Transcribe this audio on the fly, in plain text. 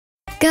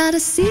Got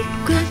a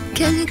secret,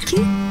 can you keep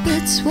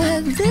it?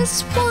 Swear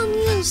this one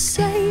you'll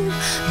save.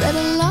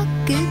 Better lock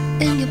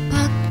it in your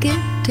pocket,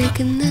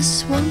 taking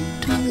this one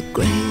to the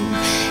grave.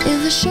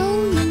 If I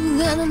show you,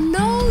 then I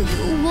know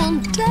you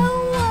won't tell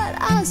what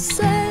I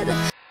said.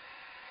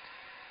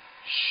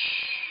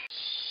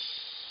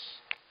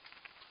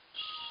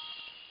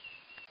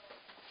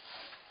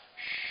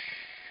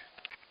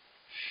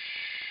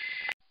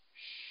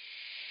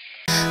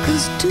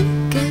 Cause two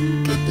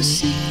can keep a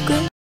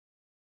secret.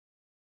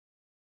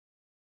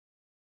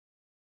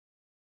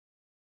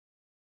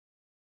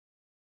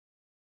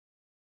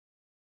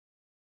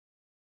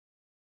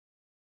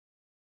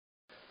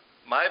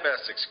 My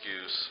best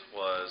excuse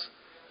was,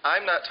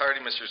 I'm not tardy,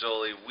 Mr.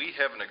 Zoli. We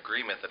have an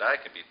agreement that I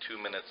can be 2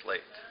 minutes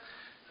late.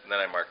 And then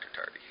I marked her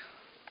tardy.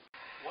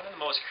 One of the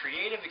most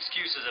creative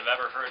excuses I've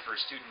ever heard for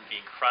a student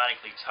being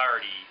chronically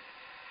tardy,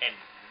 and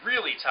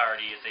really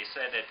tardy, is they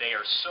said that they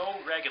are so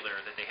regular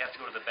that they have to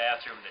go to the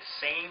bathroom the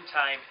same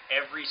time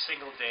every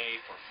single day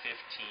for 15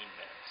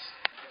 minutes.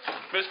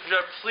 Mr.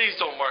 Jeff, please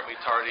don't mark me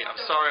tardy. I'm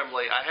sorry I'm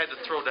late. I had to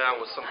throw down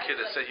with some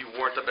kid that said you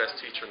weren't the best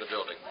teacher in the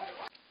building.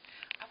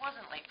 I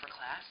wasn't late for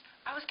class.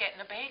 I was getting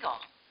a bagel.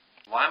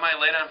 Why am I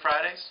late on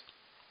Fridays?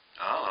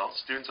 I don't know.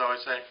 Students always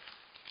say,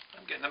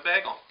 I'm getting a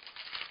bagel.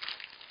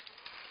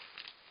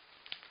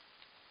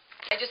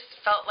 I just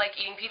felt like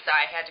eating pizza.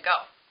 I had to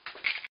go.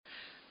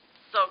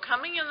 So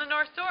coming in the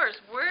north doors,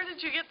 where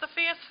did you get the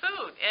fast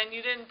food? And you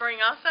didn't bring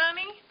us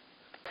any?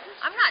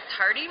 I'm not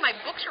tardy. My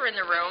books are in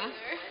the room.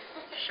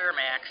 Sure,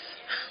 Max.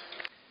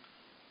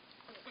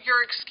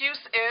 Your excuse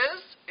is,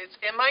 it's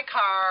in my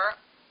car,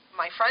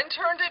 my friend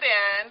turned it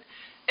in,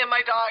 and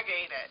my dog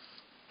ate it.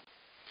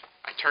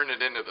 I turned it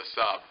into the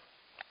sub.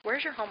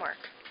 Where's your homework?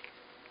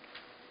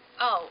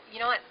 Oh, you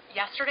know what?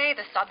 Yesterday,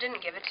 the sub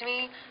didn't give it to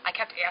me. I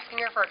kept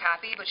asking her for a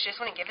copy, but she just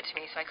wouldn't give it to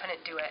me, so I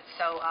couldn't do it.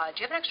 So, do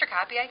you have an extra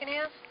copy I can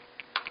have?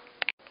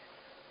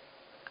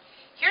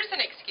 Here's an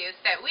excuse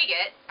that we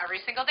get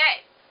every single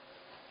day.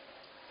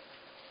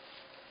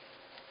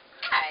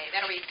 Hi,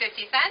 that'll be 50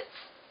 cents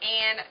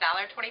and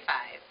 $1.25.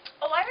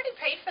 Oh, I already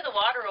paid for the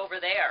water over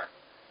there.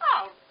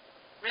 Oh,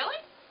 really?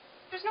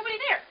 There's nobody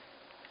there.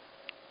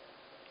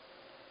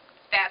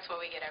 That's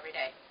what we get every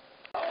day.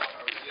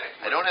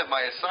 I don't have my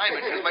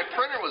assignment because my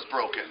printer was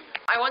broken.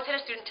 I once had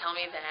a student tell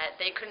me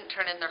that they couldn't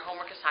turn in their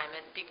homework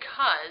assignment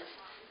because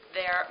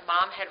their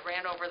mom had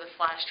ran over the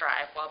flash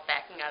drive while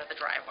backing out of the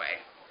driveway.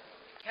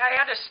 Yeah, I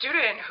had a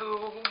student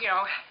who,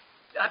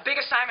 a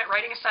big assignment,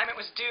 writing assignment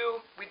was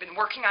due. We'd been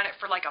working on it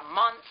for like a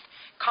month.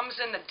 Comes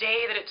in the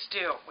day that it's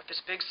due with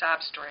this big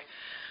sob story.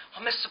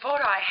 Well, Miss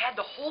Dakota, I had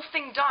the whole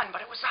thing done,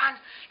 but it was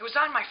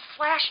on my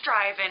flash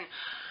drive, and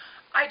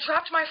I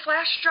dropped my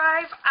flash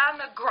drive on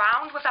the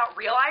ground without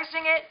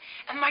realizing it,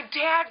 and my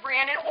dad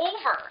ran it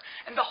over,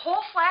 and the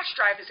whole flash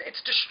drive it's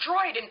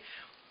destroyed. And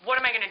what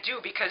am I going to do,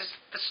 because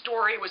the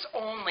story was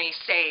only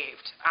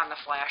saved on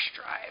the flash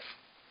drive?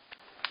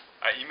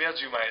 I emailed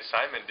you my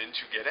assignment. Didn't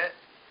you get it?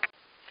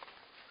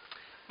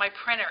 My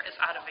printer is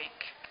out of ink.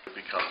 It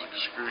becomes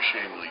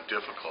excruciatingly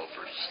difficult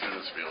for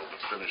students to be able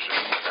to finish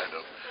any kind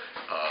of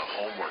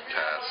homework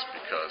task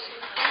because,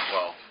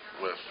 well,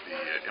 with the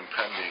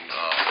impending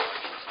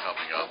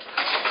coming up,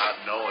 not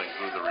knowing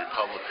who the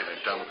Republican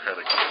and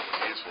Democratic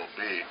nominees will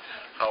be,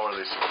 how are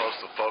they supposed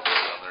to focus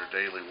on their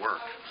daily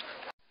work?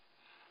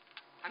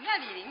 I'm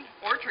not eating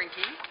or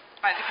drinking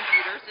by the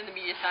computers in the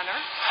media center.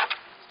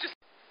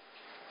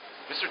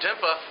 Mr.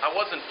 Tempa, I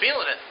wasn't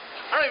feeling it.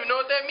 I don't even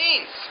know what that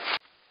means.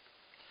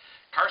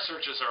 Car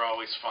searches are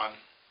always fun,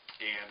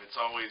 and it's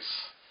always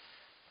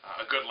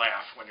a good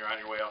laugh when you're on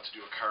your way out to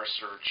do a car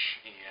search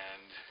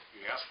and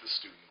you ask the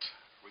student,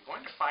 are we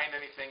going to find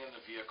anything in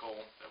the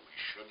vehicle that we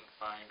shouldn't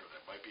find or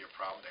that might be a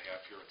problem to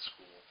have here at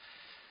school?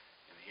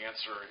 And the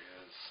answer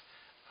is,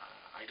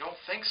 I don't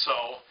think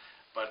so,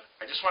 but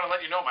I just want to let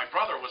you know my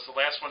brother was the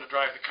last one to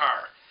drive the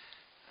car.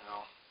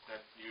 Well,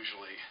 that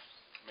usually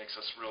makes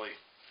us really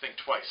think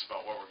twice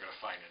about what we're going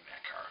to find in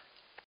that car.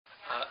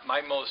 My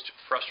most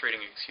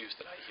frustrating excuse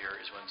that I hear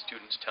is when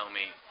students tell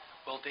me,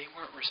 well, they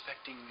weren't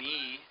respecting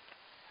me.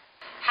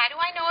 How do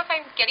I know if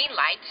I'm getting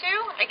lied to?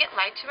 I get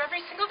lied to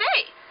every single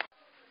day.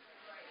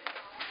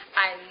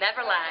 I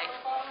never lie.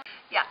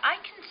 Yeah,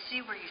 I can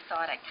see where you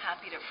thought I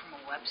copied it from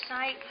a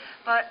website,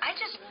 but I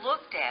just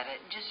looked at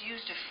it and just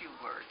used a few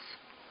words.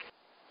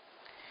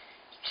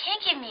 You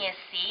can't give me a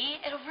C.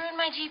 It'll ruin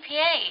my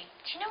GPA.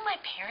 Do you know who my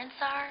parents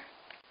are?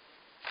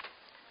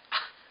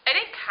 I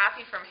didn't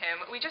copy from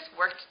him. We just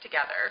worked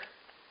together.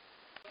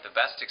 The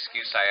best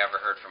excuse I ever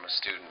heard from a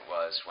student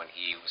was when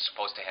he was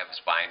supposed to have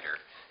his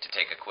binder to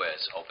take a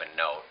quiz, open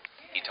note.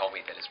 He told me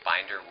that his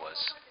binder was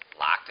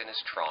locked in his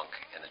trunk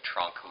and the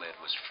trunk lid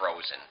was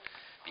frozen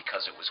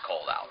because it was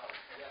cold out.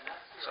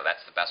 So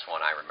that's the best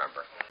one I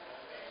remember.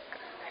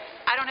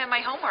 I don't have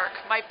my homework.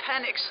 My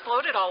pen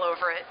exploded all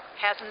over it.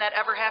 Hasn't that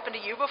ever happened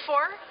to you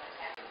before?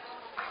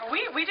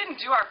 We didn't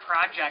do our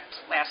project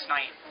last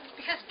night.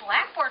 Because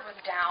Blackboard was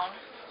down.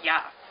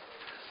 Yeah.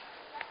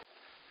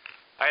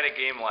 I had a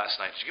game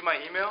last night. Did you get my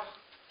email?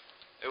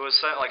 It was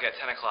sent like at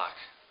 10 o'clock.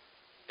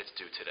 It's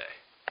due today.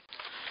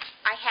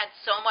 I had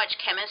so much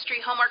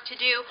chemistry homework to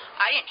do,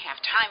 I didn't have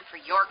time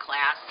for your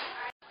class.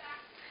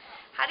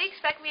 How do you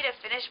expect me to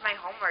finish my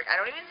homework? I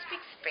don't even speak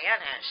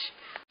Spanish.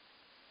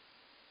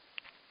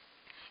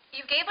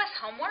 You gave us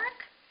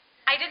homework?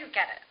 I didn't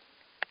get it.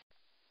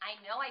 I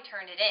know I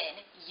turned it in.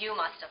 You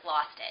must have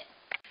lost it.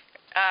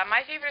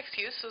 My favorite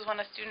excuse was when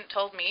a student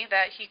told me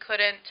that he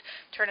couldn't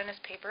turn in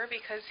his paper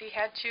because he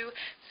had to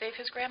save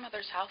his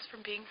grandmother's house from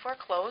being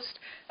foreclosed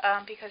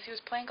because he was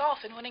playing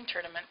golf and winning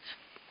tournaments.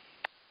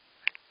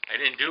 I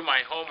didn't do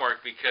my homework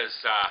because,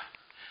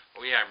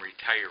 I'm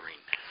retiring.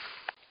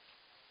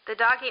 The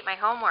dog ate my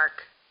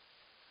homework.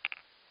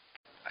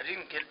 I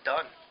didn't get it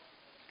done.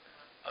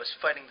 I was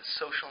fighting the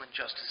social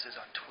injustices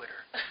on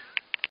Twitter.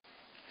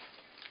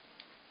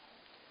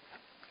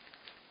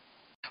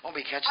 When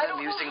we catch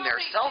them using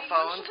their cell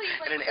phones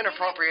in an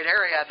inappropriate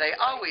area, they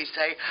always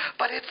say,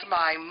 "But it's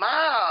my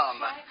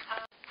mom."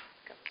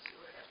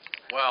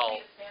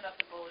 Well,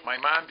 my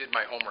mom did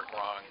my homework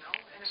wrong,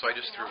 so I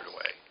just threw it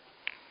away.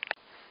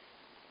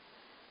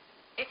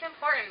 It's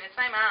important. It's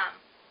my mom.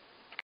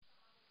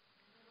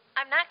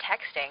 I'm not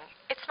texting.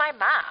 It's my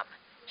mom.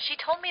 She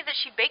told me that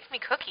she baked me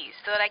cookies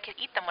so that I could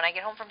eat them when I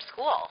get home from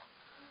school.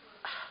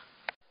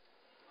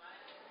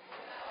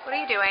 What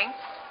are you doing?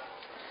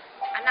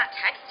 I'm not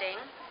texting.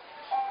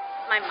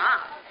 My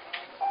mom.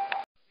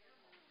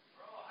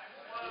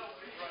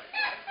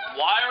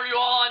 Why are you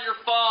all